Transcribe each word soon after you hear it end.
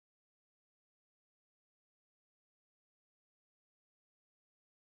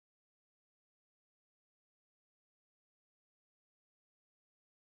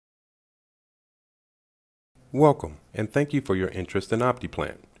Welcome, and thank you for your interest in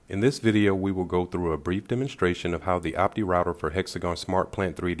OptiPlant. In this video, we will go through a brief demonstration of how the OptiRouter for Hexagon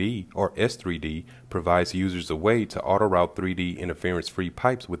Smart3D or S3D provides users a way to auto-route 3D interference-free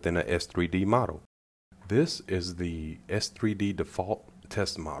pipes within a S3D model. This is the S3D default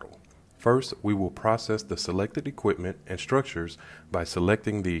test model. First, we will process the selected equipment and structures by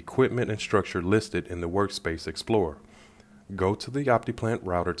selecting the equipment and structure listed in the Workspace Explorer. Go to the OptiPlant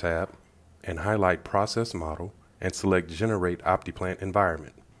Router tab and highlight Process Model and select Generate OptiPlant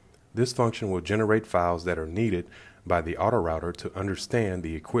Environment. This function will generate files that are needed by the Autorouter to understand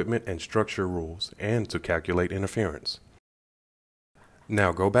the equipment and structure rules and to calculate interference.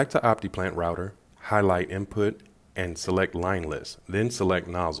 Now go back to OptiPlant Router, highlight Input and select Line List, then select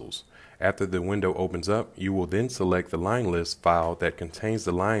Nozzles. After the window opens up, you will then select the line list file that contains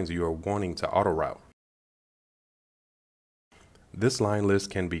the lines you are wanting to autoroute. This line list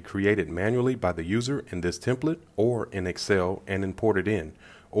can be created manually by the user in this template or in Excel and imported in,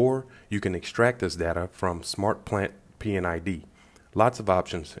 or you can extract this data from SmartPlant PNID. Lots of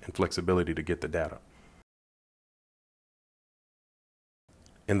options and flexibility to get the data.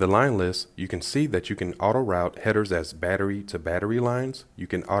 In the line list, you can see that you can auto-route headers as battery to battery lines. You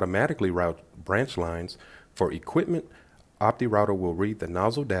can automatically route branch lines. For equipment, OptiRouter will read the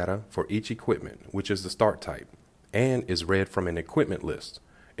nozzle data for each equipment, which is the start type, and is read from an equipment list.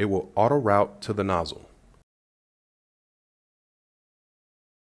 It will auto-route to the nozzle.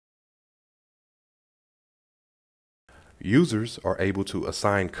 Users are able to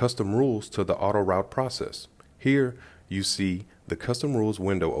assign custom rules to the auto-route process. Here you see the custom rules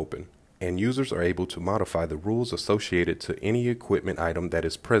window open, and users are able to modify the rules associated to any equipment item that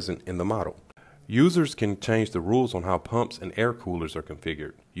is present in the model. Users can change the rules on how pumps and air coolers are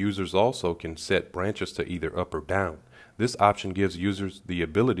configured. Users also can set branches to either up or down. This option gives users the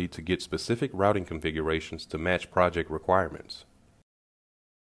ability to get specific routing configurations to match project requirements.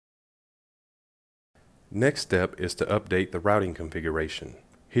 Next step is to update the routing configuration.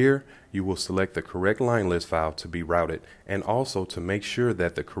 Here, you will select the correct line list file to be routed and also to make sure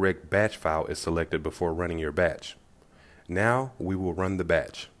that the correct batch file is selected before running your batch. Now we will run the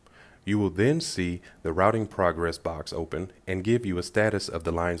batch. You will then see the routing progress box open and give you a status of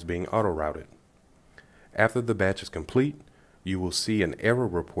the lines being auto-routed. After the batch is complete, you will see an error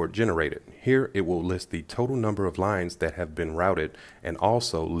report generated. Here it will list the total number of lines that have been routed and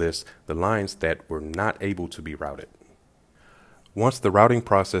also list the lines that were not able to be routed. Once the routing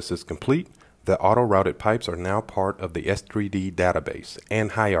process is complete, the auto-routed pipes are now part of the S3D database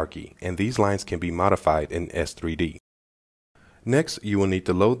and hierarchy, and these lines can be modified in S3D. Next, you will need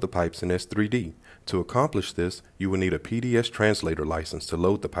to load the pipes in S3D. To accomplish this, you will need a PDS translator license to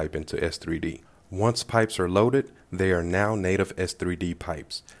load the pipe into S3D. Once pipes are loaded, they are now native S3D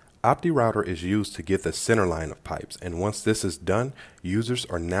pipes. OptiRouter is used to get the center line of pipes, and once this is done, users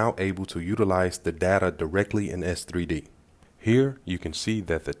are now able to utilize the data directly in S3D. Here you can see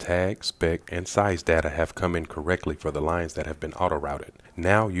that the tag, spec, and size data have come in correctly for the lines that have been auto-routed.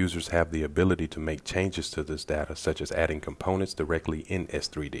 Now users have the ability to make changes to this data, such as adding components directly in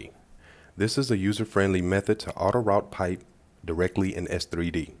S3D. This is a user-friendly method to auto-route pipe directly in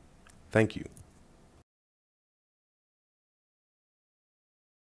S3D. Thank you.